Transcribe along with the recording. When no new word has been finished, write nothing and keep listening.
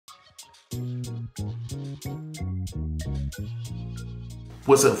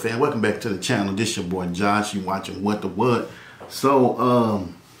What's up, fam? Welcome back to the channel. This your boy Josh. You watching What the What. So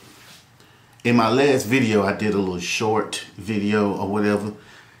in my last video I did a little short video or whatever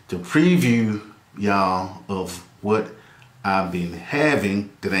to preview y'all of what I've been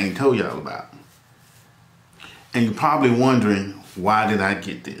having that I ain't told y'all about. And you're probably wondering, why did I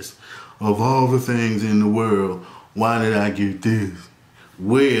get this? Of all the things in the world, why did I get this?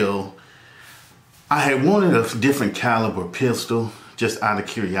 Well, I had wanted a different caliber pistol, just out of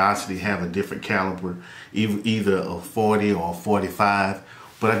curiosity, have a different caliber, either a 40 or a 45,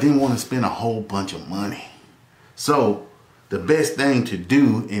 but I didn't want to spend a whole bunch of money. So the best thing to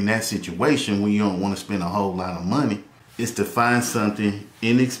do in that situation when you don't want to spend a whole lot of money is to find something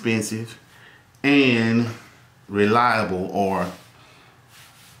inexpensive and reliable, or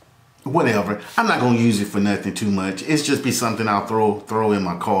whatever. I'm not gonna use it for nothing too much. It's just be something I'll throw in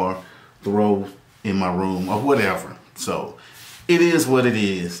my car, throw in my room, or whatever. So it is what it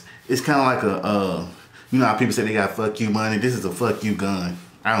is. It's kind of like a you know how people say they got fuck you money. This is a fuck you gun.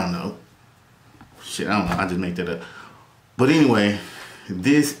 I don't know. Shit, I don't know. I just make that up. But anyway,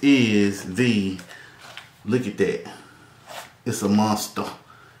 this is the, look at that. It's a monster.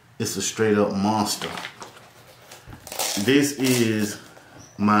 It's a straight up monster. This is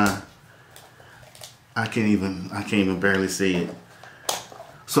my, I can't even barely say it.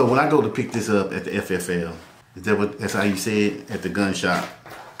 So when I go to pick this up at the FFL, that's how you say it, at the gun shop,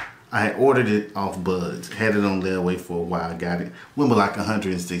 I had ordered it off Buds, had it on layaway for a while, got it, went with like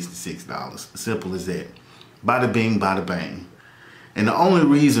 $166, simple as that. Bada bing, bada bang. And the only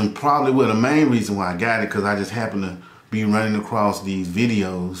reason, probably, well, the main reason why I got it, because I just happened to be running across these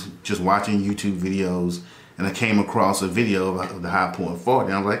videos, just watching YouTube videos, and I came across a video of the Hi Point 40,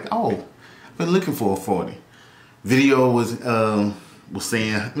 and I was like, oh, I've been looking for a 40. Video was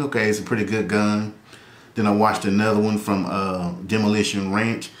saying, okay, it's a pretty good gun. Then I watched another one from Demolition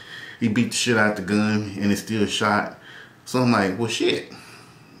Ranch. He beat the shit out the gun and it still shot. So I'm like, well, shit,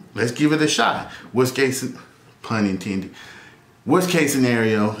 let's give it a shot. Worst case, pun intended. Worst case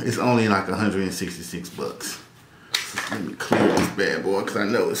scenario, it's only like 166 bucks. So let me clear this bad boy because I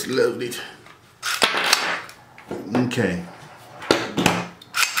know it's loaded. Okay. Hi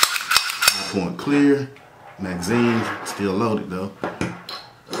Point clear. Magazine still loaded though.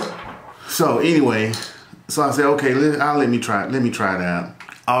 So anyway, so I said, okay, let me try it out.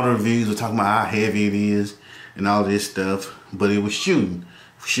 All the reviews were talking about how heavy it is and all this stuff, but it was shooting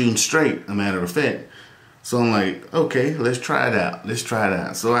straight, a matter of fact. So I'm like, okay, let's try it out. Let's try it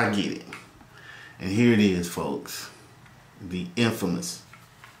out. So I get it. And here it is, folks. The infamous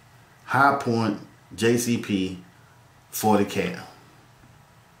Hi Point JCP 40 cal.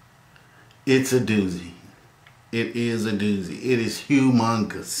 It's a doozy. It is a doozy. It is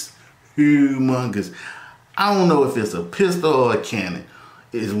humongous. Humongous. I don't know if it's a pistol or a cannon.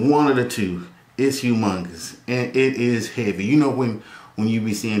 It's one of the two. It's humongous. And it is heavy. You know when you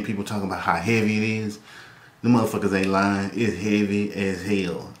be seeing people talking about how heavy it is? The motherfuckers ain't lying. It's heavy as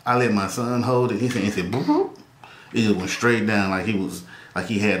hell. I let my son hold it. He said, boop. It just went straight down like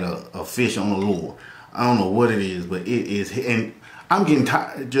he had a fish on a lure. I don't know what it is, but it is. And I'm getting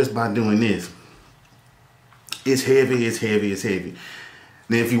tired just by doing this. It's heavy, it's heavy, it's heavy.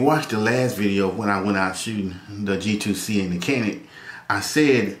 Now, if you watched the last video when I went out shooting the G2C and the Canon, I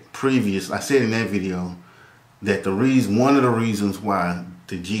said in that video that one of the reasons why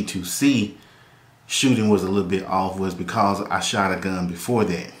the G2C shooting was a little bit off was because I shot a gun before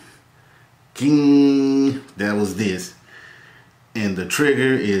that. King, that was this. And the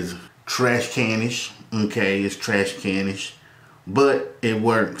trigger is trash canish. Okay, it's trash canish. But it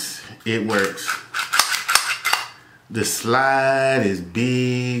works. It works. The slide is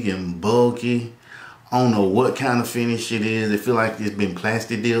big and bulky. I don't know what kind of finish it is. It feel like it's been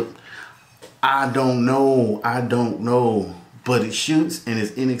plastic dipped. I don't know. But it shoots and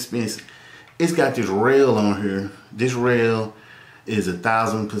it's inexpensive. It's got this rail on here. This rail is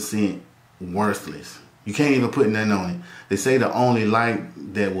 1000% worthless. You can't even put nothing on it. They say the only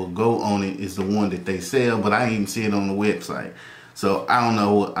light that will go on it is the one that they sell, but I ain't even see it on the website. So I don't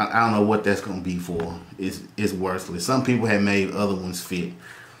know what that's gonna be for. It's worthless. Some people have made other ones fit,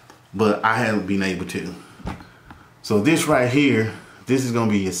 but I haven't been able to. So this right here, this is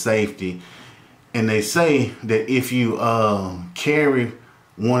gonna be your safety. And they say that if you carry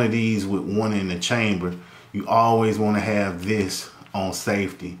one of these with one in the chamber, you always want to have this on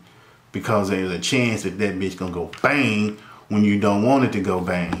safety, because there's a chance that that bitch gonna go bang when you don't want it to go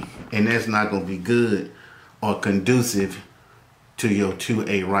bang, and that's not gonna be good or conducive to your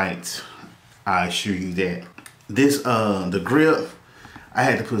 2A rights. I assure you that. This the grip, I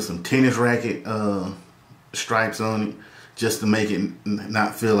had to put some tennis racket stripes on it just to make it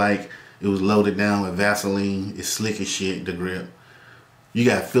not feel like it was loaded down with Vaseline. It's slick as shit, the grip. You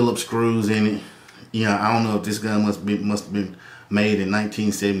got Phillips screws in it. You know, I don't know if this gun must have been made in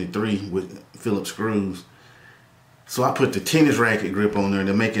 1973 with Phillips screws. So I put the tennis racket grip on there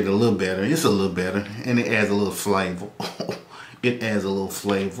to make it a little better. It's a little better, and it adds a little flavor. It adds a little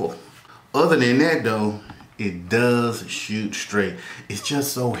flavor. Other than that though, it does shoot straight. It's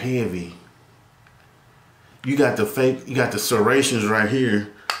just so heavy. You got the serrations right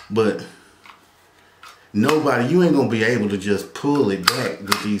here, but you ain't gonna be able to just pull it back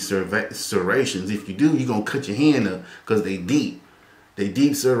with these serrations. If you do, you're gonna cut your hand up because they deep. They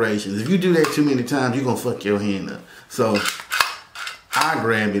deep serrations. If you do that too many times, you're gonna fuck your hand up. So I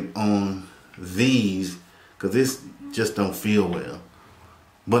grab it on these because this just don't feel well.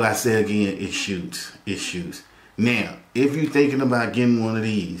 But I say again, it shoots. It shoots. Now, if you're thinking about getting one of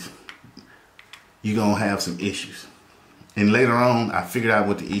these, you're gonna have some issues. And later on, I figured out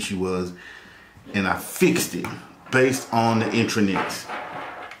what the issue was, and I fixed it based on the intranets.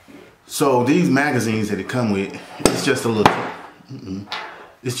 So these magazines that it come with, it's just a little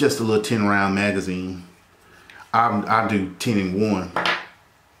 10 round magazine. I do 10 in 1.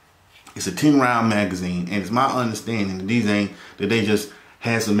 It's a 10 round magazine, and it's my understanding that they just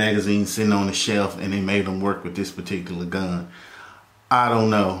had some magazines sitting on the shelf and they made them work with this particular gun. I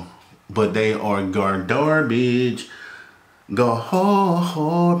don't know, but they are garbage.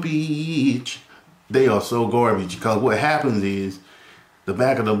 Garbage. They are so garbage because what happens is the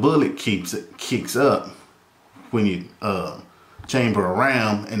back of the bullet kicks up when you chamber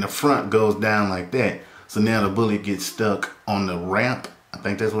around, and the front goes down like that. So now the bullet gets stuck on the ramp. I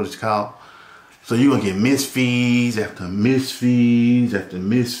think that's what it's called. So you're gonna get misfeeds after misfeeds after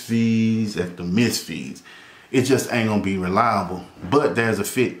misfeeds after misfeeds. It just ain't gonna be reliable. But there's a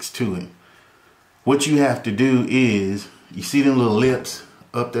fix to it. What you have to do is, you see them little lips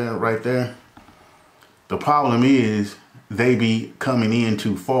up there, right there? The problem is they be coming in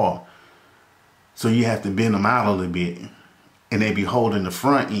too far. So you have to bend them out a little bit. And they be holding the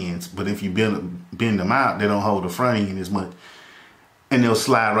front ends. But if you bend them out, they don't hold the front end as much. And they'll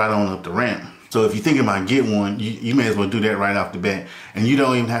slide right on up the ramp. So if you're thinking about getting one, you may as well do that right off the bat. And you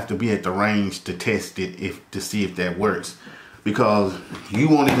don't even have to be at the range to test it to see if that works. Because you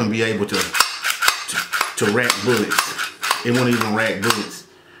won't even be able to rack bullets. It won't even rack bullets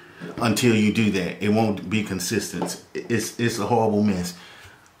until you do that. It won't be consistent. It's a horrible mess.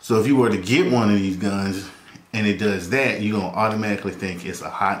 So if you were to get one of these guns and it does that, you're going to automatically think it's a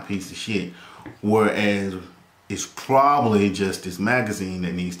hot piece of shit. Whereas it's probably just this magazine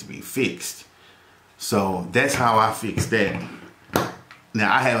that needs to be fixed. So that's how I fixed that.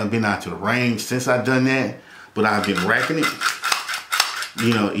 Now, I haven't been out to the range since I've done that, but I've been racking it.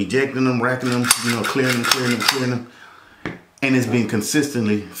 You know, ejecting them, racking them, you know, clearing them. And it's been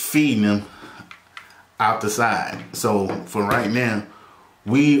consistently feeding them out the side. So for right now,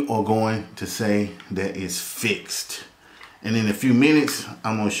 we are going to say that it's fixed. And in a few minutes,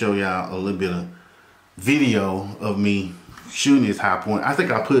 I'm going to show y'all a little bit of video of me shooting this Hi Point. I think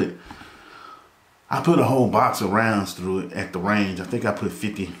I put a whole box of rounds through it at the range. I think I put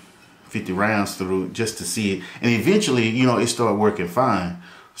 50 rounds through it just to see it. And eventually, you know, it started working fine.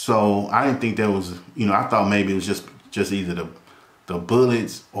 So I didn't think that was, you know, I thought maybe it was just either the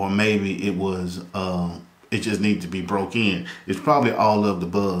bullets, or maybe it was, it just needed to be broke in. It's probably all of the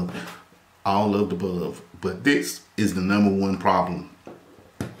above. All of the above. But this is the #1 problem.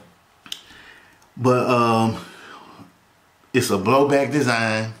 But it's a blowback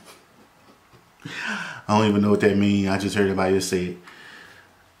design. I don't even know what that means. I just heard everybody else say it.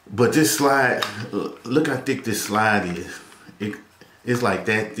 But this slide, look how thick this slide is. It's like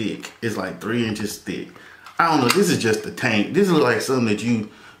that thick. It's like 3 inches thick. I don't know. This is just a tank. This is like something that you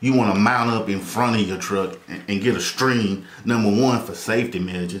want to mount up in front of your truck and get a string. #1 for safety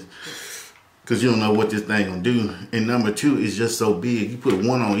measures, because you don't know what this thing gonna do. And #2 is just so big. You put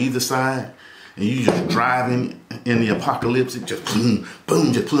one on either side, and you just driving in the apocalypse, just boom,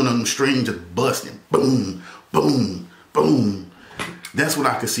 boom, just pulling on the string, just busting, boom, boom, boom. That's what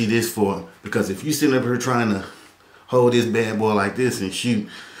I could see this for. Because if you sitting up here trying to hold this bad boy like this and shoot,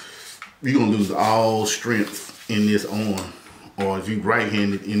 you're gonna lose all strength in this arm. Or if you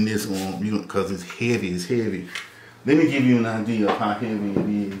right-handed in this arm, because it's heavy, it's heavy. Let me give you an idea of how heavy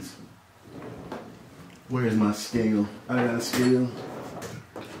it is. Where's my scale? I got a scale.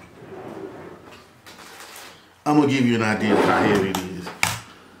 I'm gonna give you an idea of how heavy it is.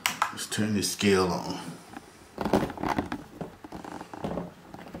 Let's turn this scale on.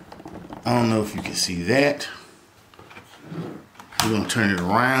 I don't know if you can see that. We're gonna turn it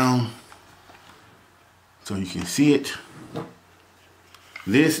around so you can see it.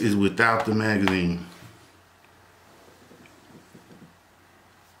 This is without the magazine.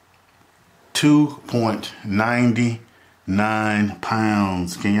 2.99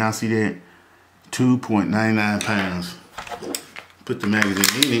 pounds. Can y'all see that? 2.99 pounds. Put the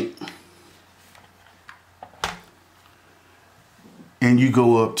magazine in it. And you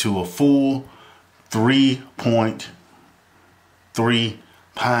go up to a full 3.3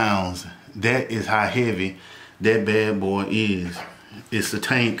 pounds. That is how heavy that bad boy is. It's a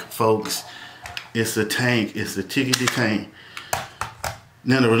tank, folks. It's a tank. It's a tickety tank.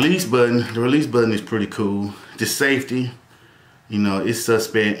 Now the release button is pretty cool. The safety, you know, it's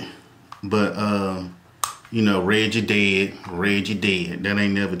suspect, but you know, red you dead, red you dead. That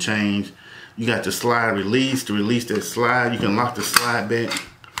ain't never changed. You got the slide release. To release that slide, you can lock the slide back.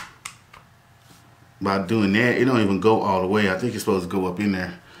 By doing that, it don't even go all the way. I think it's supposed to go up in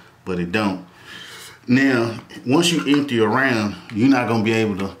there, but it don't. Now, once you empty around, you're not gonna be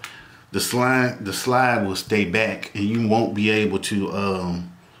able to. The slide will stay back, and you won't be able to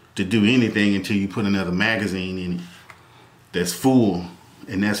do anything until you put another magazine in it that's full,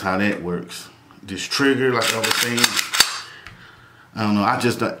 and that's how that works. This trigger, like I was saying, I don't know.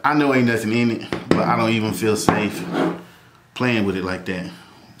 I know ain't nothing in it, but I don't even feel safe playing with it like that.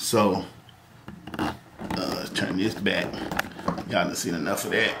 So let's turn this back. Y'all done seen enough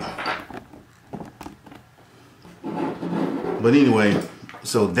of that. But anyway.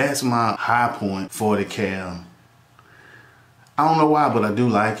 So that's my Hi Point 40 cal. I don't know why, but I do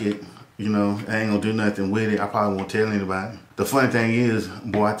like it. You know, I ain't gonna do nothing with it. I probably won't tell anybody. The funny thing is,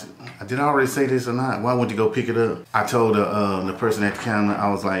 boy, did I already say this or not? Well, I went to go pick it up. I told the person at the counter,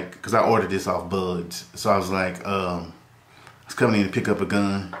 I was like, because I ordered this off Buds. So I was like, I was coming in to pick up a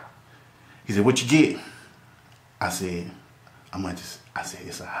gun. He said, what you get? I said, I said,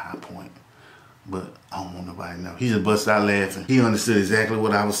 it's a Hi Point. But I don't want nobody to know. He just busted out laughing. He understood exactly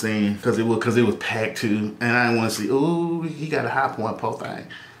what I was saying because it was packed too, and I didn't want to see. Oh, he got a Hi Point pole thing.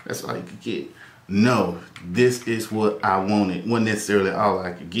 That's all you could get. No, this is what I wanted. Wasn't necessarily all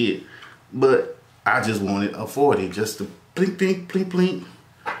I could get, but I just wanted a 40, just to blink, blink, blink, blink.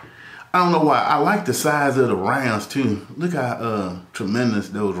 I don't know why. I like the size of the rounds too. Look how tremendous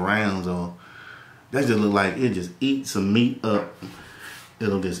those rounds are. That just look like it just eats some meat up.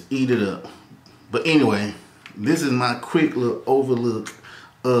 It'll just eat it up. But anyway, this is my quick little overlook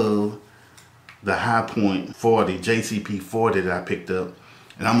of the Hi Point 40, JCP 40 that I picked up.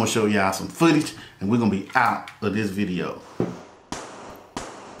 And I'm gonna show y'all some footage and we're gonna be out of this video.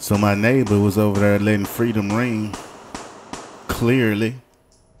 So my neighbor was over there letting freedom ring, clearly.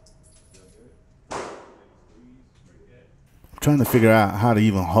 I'm trying to figure out how to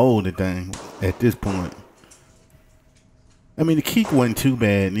even hold the thing at this point. I mean, the kick wasn't too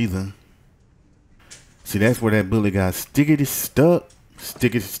bad neither. See, that's where that bullet got stickety stuck.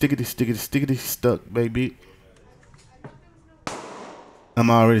 Stickety stuck, baby. I'm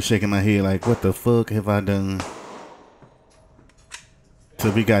already shaking my head like, what the fuck have I done?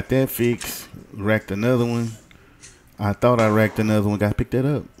 So we got that fixed. Racked another one. I thought I racked another one. Got to pick that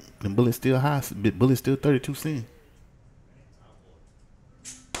up. The bullet's still high. Bullet's still 32 cents.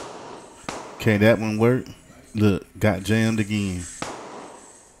 Okay, that one worked. Look, got jammed again.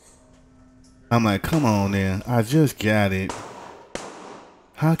 I'm like, come on now. I just got it.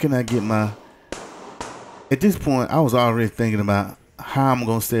 How can I get my... At this point, I was already thinking about how I'm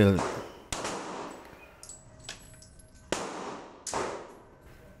going to sell it.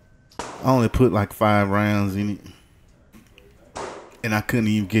 I only put like 5 rounds in it. And I couldn't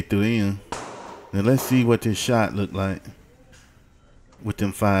even get through in. Now let's see what this shot looked like with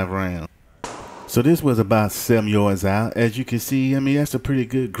them 5 rounds. So this was about 7 yards out. As you can see, I mean, that's a pretty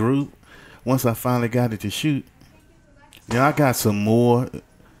good group. Once I finally got it to shoot. Now I got some more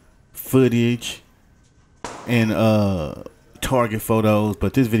footage and target photos,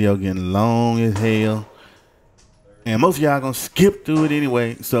 but this video getting long as hell. And most of y'all gonna skip through it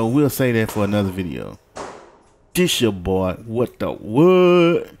anyway, so we'll say that for another video. This your boy, what the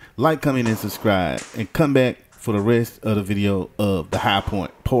what? Like, comment, and subscribe, and come back for the rest of the video of the Hi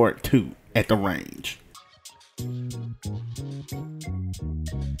Point Part 2 at the range.